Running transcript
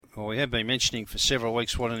we have been mentioning for several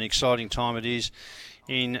weeks what an exciting time it is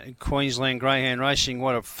in Queensland Greyhound Racing.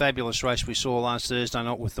 What a fabulous race we saw last Thursday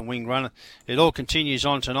night with the Wing Runner. It all continues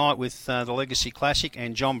on tonight with the Legacy Classic,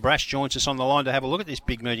 and John Brash joins us on the line to have a look at this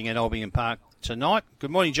big meeting at Albion Park tonight.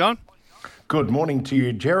 Good morning, John. Good morning to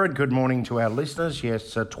you, Jared. Good morning to our listeners.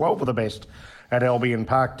 Yes, 12 of the best at Albion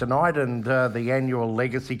Park tonight, and the annual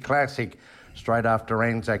Legacy Classic straight after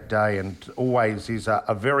Anzac Day, and always is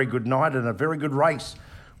a very good night and a very good race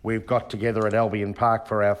we've got together at Albion Park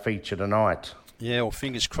for our feature tonight. Yeah, well,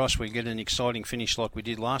 fingers crossed we get an exciting finish like we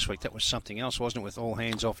did last week. That was something else, wasn't it, with All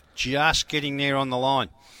Hands Off just getting there on the line?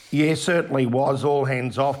 Yeah, certainly was. All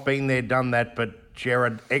Hands Off, been there, done that, but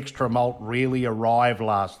Jared, Extra Malt really arrived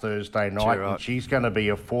last Thursday night, right. And she's going to be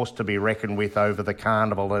a force to be reckoned with over the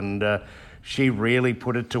carnival, and she really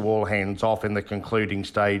put it to All Hands Off in the concluding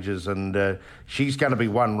stages, and she's going to be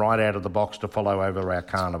one right out of the box to follow over our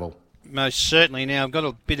carnival. Most certainly. Now, I've got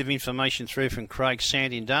a bit of information through from Craig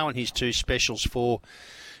Sant in Darwin, his two specials for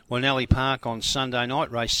Wanelli Park on Sunday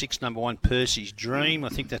night. Race 6, number 1, Percy's Dream. I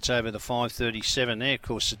think that's over the 5:37 there. Of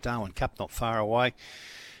course, the Darwin Cup not far away.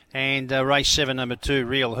 And race 7, number 2,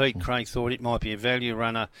 Real Heat. Craig thought it might be a value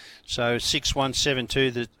runner. So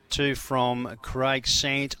 6-1-7-2, the 2 from Craig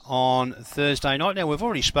Sant on Thursday night. Now, we've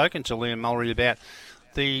already spoken to Liam Mulry about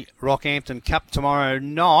the Rockhampton Cup tomorrow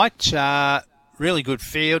night. Really good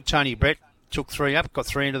field. Tony Brett took 3 up, got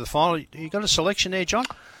 3 into the final. You got a selection there, John?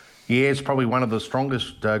 Yeah, it's probably one of the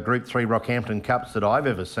strongest Group 3 Rockhampton Cups that I've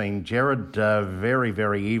ever seen. Jared, very,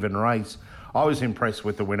 very even race. I was impressed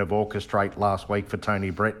with the win of Orchestrate last week for Tony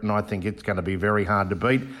Brett, and I think it's going to be very hard to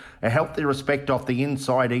beat. A healthy respect off the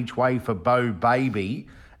inside each way for Bo Baby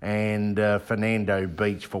and Fernando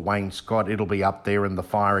Beach for Wayne Scott. It'll be up there in the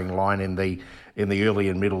firing line in the early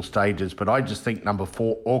and middle stages. But I just think number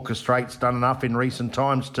 4, Orchestrate's done enough in recent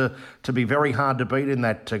times to be very hard to beat in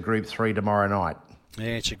that Group 3 tomorrow night.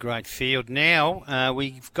 Yeah, it's a great field. Now,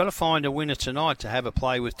 we've got to find a winner tonight to have a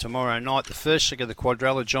play with tomorrow night. The first leg of the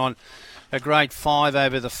quadrella, John, a grade 5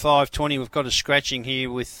 over the 5:20. We've got a scratching here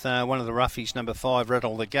with one of the roughies, number 5,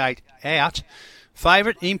 Rattle the Gate, out.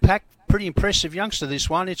 Favourite, Impact, pretty impressive youngster, this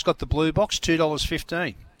one. It's got the blue box,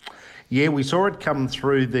 $2.15. Yeah, we saw it come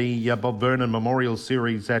through the Bob Vernon Memorial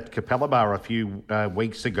Series at Capella a few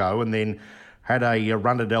weeks ago, and then had a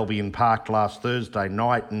run at Albion Park last Thursday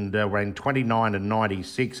night, and ran 29 and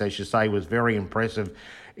 96, as you say, was very impressive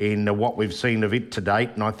in what we've seen of it to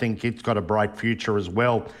date, and I think it's got a bright future as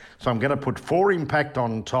well. So I'm going to put 4 Impact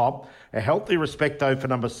on top. A healthy respect, though, for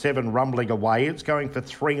number 7, Rumbling Away. It's going for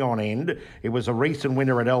 3 on end. It was a recent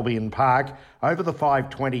winner at Albion Park, over the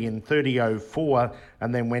 5:20 in 30:04,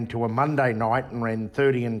 and then went to a Monday night and ran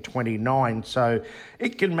 30 and 29. So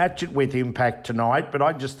it can match it with Impact tonight, but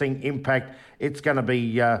I just think Impact, it's going to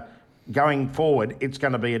be, going forward, it's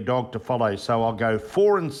going to be a dog to follow. So I'll go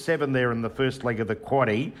 4 and 7 there in the first leg of the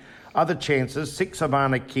quaddie. Other chances, 6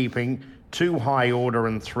 Havana Keeping, 2 High Order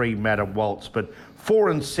and 3 Madam Waltz, but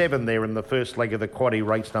 4 and 7 there in the first leg of the quaddie,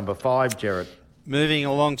 race number 5, Jared. Moving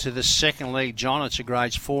along to the second leg, John, it's a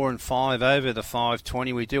grades 4 and 5 over the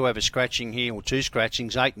 5:20. We do have a scratching here, or 2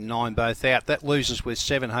 scratchings, 8 and 9 both out. That leaves us with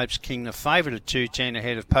 7 Hopes King, the favourite at 2.10,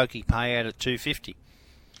 ahead of Pokey Payout at 2.50.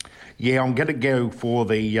 Yeah, I'm going to go for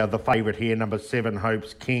the favourite here, number 7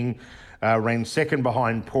 Hopes King. Ran second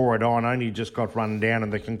behind Pour It On, only just got run down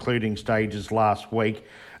in the concluding stages last week.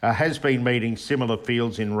 Has been meeting similar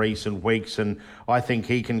fields in recent weeks, and I think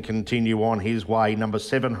he can continue on his way. Number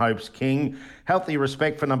 7 Hopes King. Healthy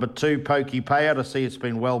respect for number 2 Pokey Payout. I see it's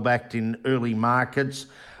been well backed in early markets.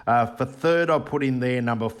 For third, I'll put in there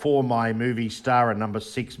number 4, My Movie Star, and number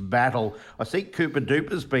 6, Battle. I see Cooper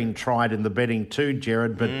Duper's been tried in the betting too,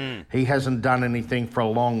 Jared, but he hasn't done anything for a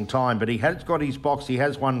long time. But he has got his box. He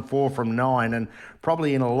has won 4 from 9, and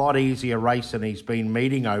probably in a lot easier race than he's been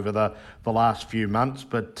meeting over the last few months.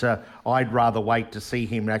 But I'd rather wait to see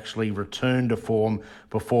him actually return to form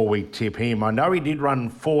before we tip him. I know he did run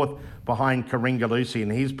 4th behind Karinga Lucy,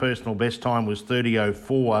 and his personal best time was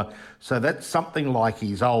 30:04. So that's something like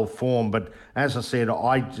his old form. But as I said,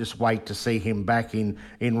 I just wait to see him back in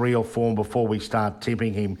real form before we start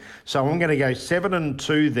tipping him. So I'm going to go 7 and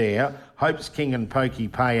 2 there. Hopes King and Pokey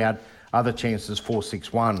Payout. Other chances 4,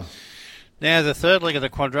 6, 1. Now, the third leg of the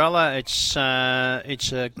quadrella, it's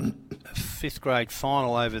a 5th grade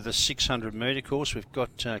final over the 600 metre course. We've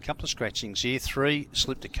got a couple of scratchings here. 3,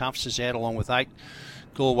 Slip the Cuffs is out along with 8.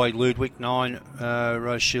 Galway Ludwig, 9,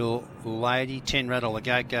 Rochelle Lady, 10, Rattle the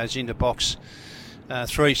Gate goes into box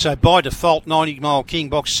 3. So by default, 90 Mile King,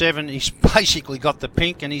 box 7, he's basically got the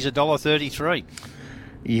pink and he's $1.33.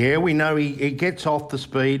 Yeah, we know he gets off the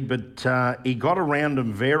speed, but he got around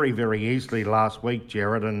him very, very easily last week,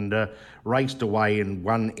 Jared, and raced away and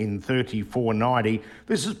won in 34.90.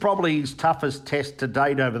 This is probably his toughest test to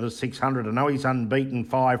date over the 600. I know he's unbeaten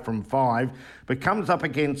 5 from 5, but comes up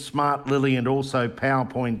against Smart Lily and also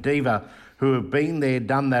PowerPoint Diva, who have been there,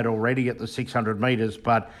 done that already at the 600 metres,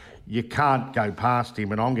 but you can't go past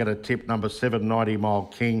him, and I'm going to tip number 7, 90 Mile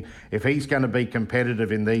King. If he's going to be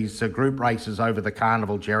competitive in these group races over the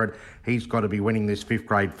carnival, Jared, he's got to be winning this 5th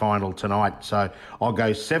grade final tonight. So I'll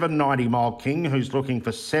go 7, 90 Mile King, who's looking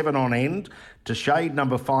for 7 on end, to shade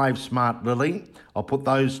number 5, Smart Lily. I'll put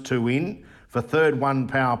those 2 in. For third, 1,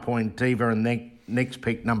 PowerPoint Diva, and next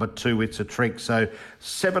pick, number 2, It's a Trick. So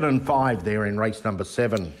 7 and 5 there in race number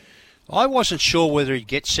 7. I wasn't sure whether he'd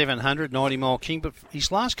get 700, 90 Mile King, but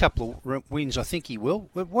his last couple of wins, I think he will.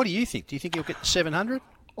 What do you think? Do you think he'll get 700?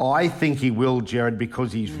 I think he will, Jared,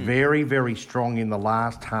 because he's very, very strong in the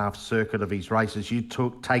last half circuit of his races. You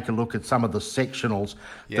take a look at some of the sectionals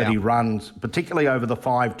that he runs, particularly over the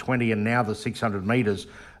 520 and now the 600 metres.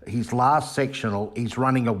 His last sectional, he's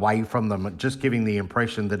running away from them, just giving the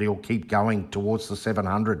impression that he'll keep going towards the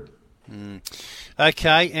 700.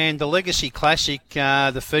 Okay, and the Legacy Classic,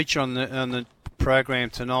 the feature on the program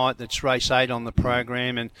tonight, that's race 8 on the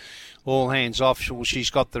program, and all hands off. Well, she's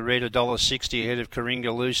got the red $1.60 ahead of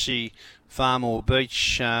Coringa Lucy, Farmore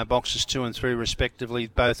Beach, boxes 2 and 3 respectively,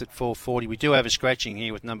 both at $4.40. We do have a scratching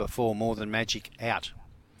here with number 4, More Than Magic, out.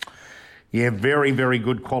 Yeah, very, very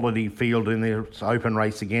good quality field in this open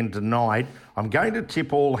race again tonight. I'm going to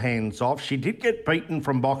tip All Hands Off. She did get beaten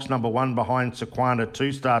from box number 1 behind Sequana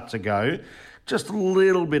 2 starts ago. Just a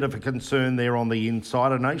little bit of a concern there on the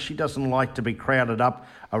inside. I know she doesn't like to be crowded up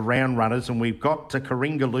around runners, and we've got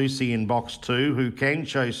Coringa Lucy in box 2, who can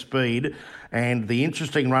show speed. And the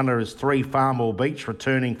interesting runner is 3, Farmore Beach,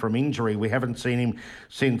 returning from injury. We haven't seen him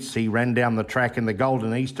since he ran down the track in the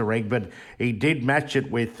Golden Easter Egg, but he did match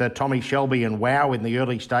it with Tommy Shelby and Wow in the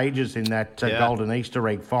early stages in that Golden Easter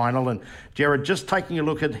Egg final. And Jared, just taking a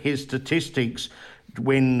look at his statistics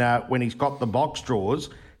when he's got the box draws,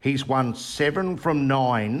 he's won 7 from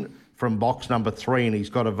 9 from box number 3, and he's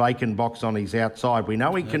got a vacant box on his outside. We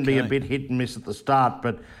know he can be a bit hit and miss at the start,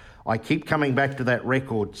 but I keep coming back to that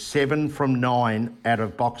record, 7 from 9 out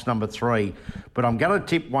of box number 3. But I'm going to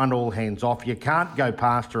tip 1, All Hands Off. You can't go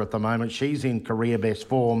past her at the moment. She's in career best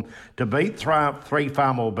form. To beat 3,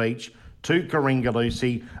 Farmore Beach, 2, Coringa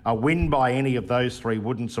Lucy, a win by any of those 3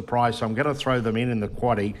 wouldn't surprise. So I'm going to throw them in the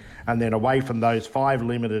quaddie. And then away from those 5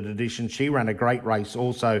 limited editions, she ran a great race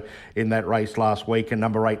also in that race last week. And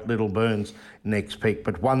number 8, Little Burns, next pick.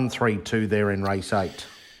 But 1, 3, 2 there in race 8.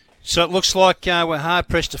 So it looks like we're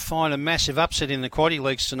hard-pressed to find a massive upset in the quaddie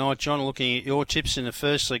leagues tonight. John, looking at your tips, in the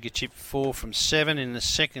first leg you tipped 4 from 7, in the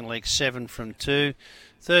second leg 7 from 2,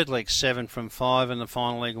 third leg 7 from 5, and the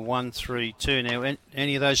final leg 1, 3, 2. Now,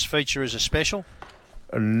 any of those feature as a special?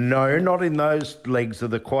 No, not in those legs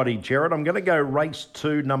of the quaddie, Jared. I'm going to go race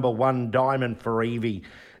 2, number 1, Diamond for Evie.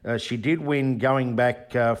 She did win going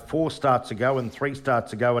back 4 starts ago and 3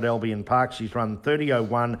 starts ago at Albion Park. She's run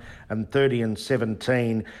 30.01 and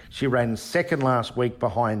 30.17. She ran second last week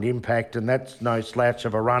behind Impact, and that's no slouch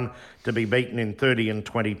of a run to be beaten in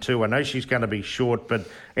 30.22. I know she's going to be short, but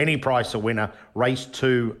any price a winner. Race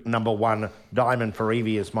 2, number 1, Diamond for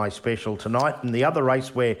Evie is my special tonight. And the other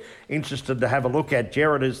race we're interested to have a look at,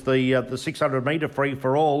 Jared, is the 600 metre free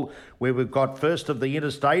for all, where we've got first of the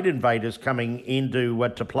interstate invaders coming into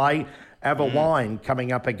to play. Avawine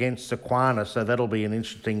coming up against Sequana, so that'll be an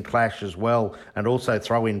interesting clash as well. And also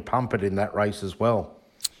throw in Pumpit in that race as well.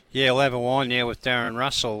 Yeah, we'll have a wine now with Darren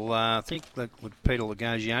Russell. I think that with Peter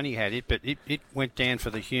Lagosiani had it, but it went down for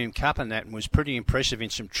the Hume Cup and that, and was pretty impressive in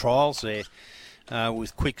some trials there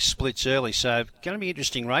with quick splits early. So going to be an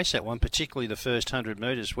interesting race, that one, particularly the first 100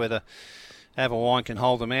 metres, whether Avawine can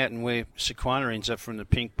hold them out and where Sequana ends up from the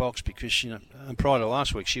pink box, because, you know, prior to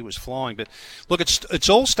last week she was flying. But look, it's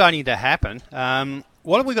all starting to happen.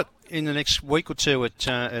 What have we got in the next week or two at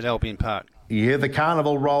Albion Park? Yeah, the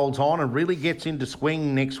carnival rolls on and really gets into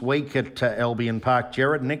swing next week at Albion Park,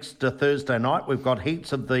 Jared. Next Thursday night, we've got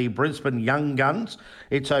heats of the Brisbane Young Guns.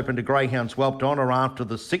 It's open to Greyhounds Whelped Honour after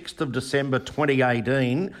the 6th of December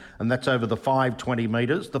 2018, and that's over the 520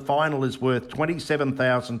 metres. The final is worth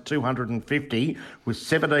 $27,250, with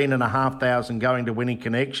 17,500 going to Winning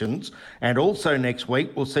Connections. And also next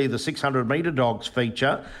week, we'll see the 600 metre dogs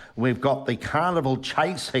feature. We've got the Carnival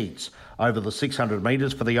Chase Heats over the 600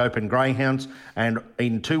 metres for the Open Greyhounds, and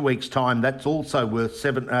in 2 weeks' time, that's also worth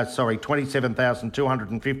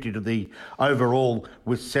 27,250 to the overall,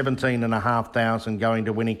 with 17,500 going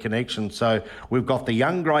to Winning Connection. So we've got the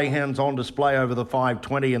young greyhounds on display over the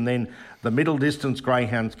 520, and then the middle distance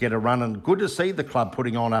greyhounds get a run, and good to see the club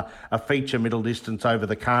putting on a feature middle distance over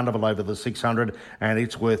the Carnival over the 600, and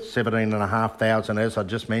it's worth 17,500 as I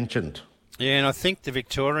just mentioned. Yeah, and I think the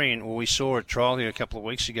Victorian, we saw a trial here a couple of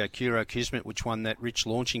weeks ago, Kuro Kismet, which won that Rich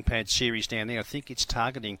Launching Pad series down there. I think it's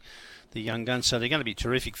targeting the young guns, so they're going to be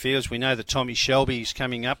terrific fields. We know that Tommy Shelby is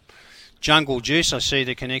coming up. Jungle Juice, I see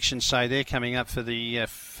the connections say they're coming up for the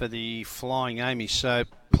Flying Amy. So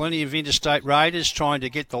plenty of interstate raiders trying to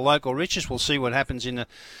get the local riches. We'll see what happens in the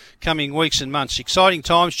coming weeks and months. Exciting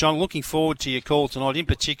times, John. Looking forward to your call tonight, in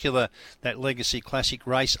particular that Legacy Classic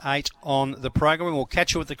Race 8 on the program. We'll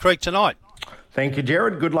catch you at the Creek tonight. Thank you,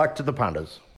 Jared. Good luck to the punters.